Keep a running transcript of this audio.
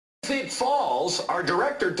if it falls, our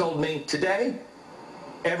director told me today,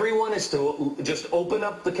 everyone is to just open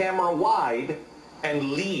up the camera wide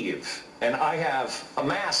and leave. And I have a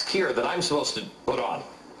mask here that I'm supposed to put on.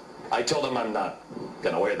 I told him I'm not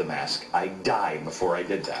going to wear the mask. I died before I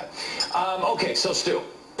did that. Okay, so Stu.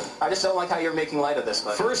 I just don't like how you're making light of this.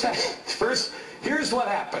 But First, here's what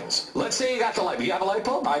happens. Let's say you got the light bulb. You have a light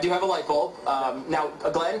bulb? I do have a light bulb. Now,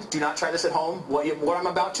 Glenn, do not try this at home. What I'm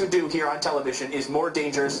about to do here on television is more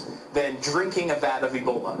dangerous than drinking a vat of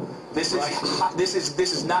Ebola. This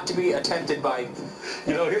is not to be attempted by...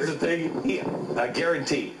 You know, here's the thing. I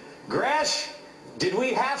guarantee. Gresh, did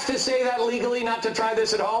we have to say that legally not to try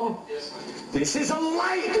this at home? Yes. This is a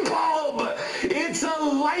light bulb! It's a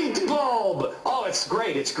light bulb! Oh, it's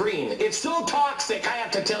great. It's green. It's so toxic, I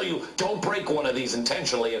have to tell you, don't break one of these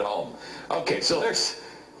intentionally at home. Okay, so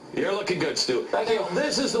you're looking good, Stu. Thank you.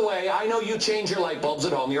 This is the way. I know you change your light bulbs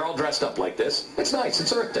at home. You're all dressed up like this. It's nice.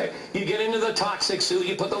 It's Earth Day. You get into the toxic suit,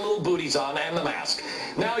 you put the little booties on and the mask.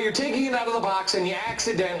 Now you're taking it out of the box and you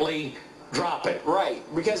accidentally drop it. Right,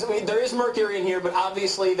 because there is mercury in here, but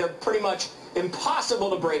obviously they're pretty much impossible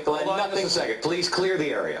to break, Glenn. Hold on just a second. Please clear the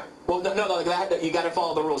area. Well, no, you got to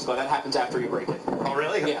follow the rules, Glenn. That happens after you break it. Oh,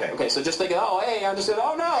 really? Yeah. Okay, so just think, oh, hey, I'm just saying,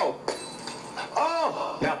 oh, no.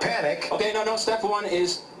 Oh, now panic. Okay, no, step one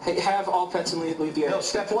is have all pets and leave the area. No,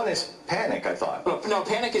 step one is panic, I thought. No,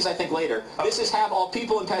 panic is, I think, later. Oh. This is have all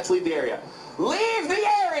people and pets leave the area. Leave the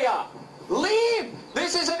area! Leave!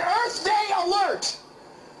 This is an Earth Day alert!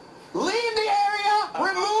 Leave the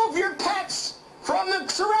area! Remove your pets from the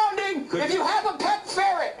surrounding! If you have a pet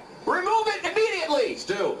ferret, remove it immediately!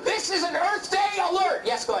 Stu. This is an Earth Day alert!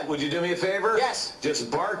 Yes, Glenn. Would you do me a favor? Yes. Just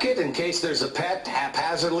bark it in case there's a pet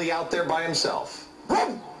haphazardly out there by himself.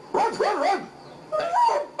 Run! Run, run, run!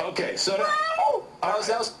 Okay, so...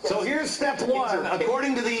 So here's step one.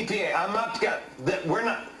 According to the EPA, we're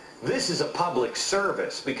not... This is a public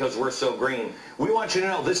service because we're so green. We want you to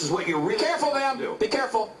know this is what you're really... Be careful, ma'am. Be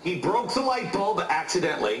careful. He broke the light bulb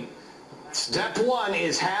accidentally. Step one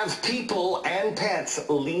is have people and pets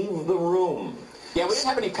leave the room. Yeah, we didn't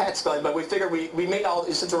have any pets, Glenn, but we figured we made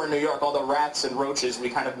since we're in New York, all the rats and roaches, we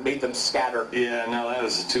kind of made them scatter. Yeah, no, that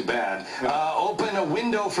was too bad. Open a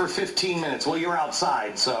window for 15 minutes. Well, you're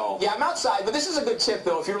outside, so... Yeah, I'm outside, but this is a good tip,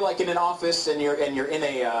 though. If you're like in an office and you're in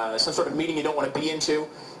a some sort of meeting you don't want to be into,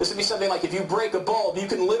 this would be something like if you break a bulb, you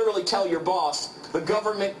can literally tell your boss, the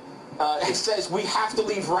government says we have to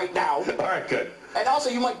leave right now. All right, good. And also,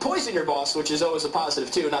 you might poison your boss, which is always a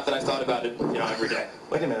positive, too. Not that I've thought about it, every day.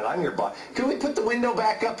 Wait a minute, I'm your boss. Can we put the window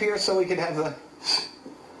back up here so we can have the...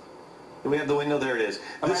 Do we have the window? There it is.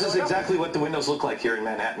 This is exactly what the windows look like here in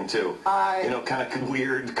Manhattan, too. Kind of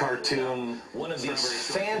weird cartoon. One of these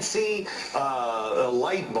fancy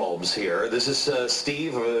light bulbs here. This is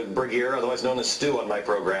Steve Bergier, otherwise known as Stu on my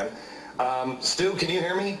program. Stu, can you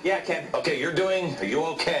hear me? Yeah, I can. Okay, are you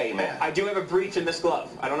okay, man? I do have a breach in this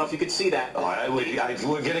glove. I don't know if you could see that. Oh,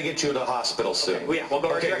 we're going to get you to the hospital soon. Okay, well, yeah, we'll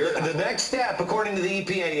go right there. The next step, according to the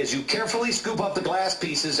EPA, is you carefully scoop up the glass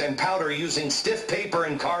pieces and powder using stiff paper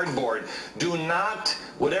and cardboard. Do not,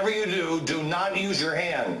 whatever you do not use your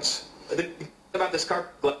hands. About this glove,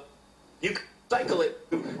 you can cycle it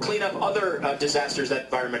to clean up other disasters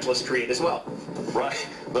that environmentalists create as well. Right.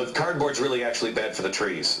 But cardboard's really actually bad for the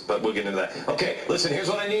trees, but we'll get into that. Okay, listen, here's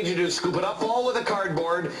what I need you to do. Scoop it up all with a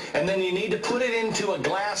cardboard, and then you need to put it into a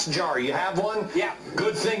glass jar. You have one? Yeah.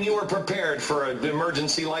 Good thing you were prepared for an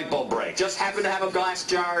emergency light bulb break. Just happen to have a glass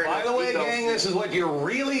jar. By the way, gang, this is what you're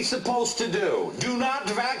really supposed to do. Do not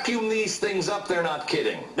vacuum these things up. They're not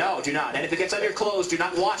kidding. No, do not. And if it gets on your clothes, do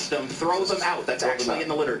not wash them. Throw them out. That's actually in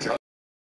the literature.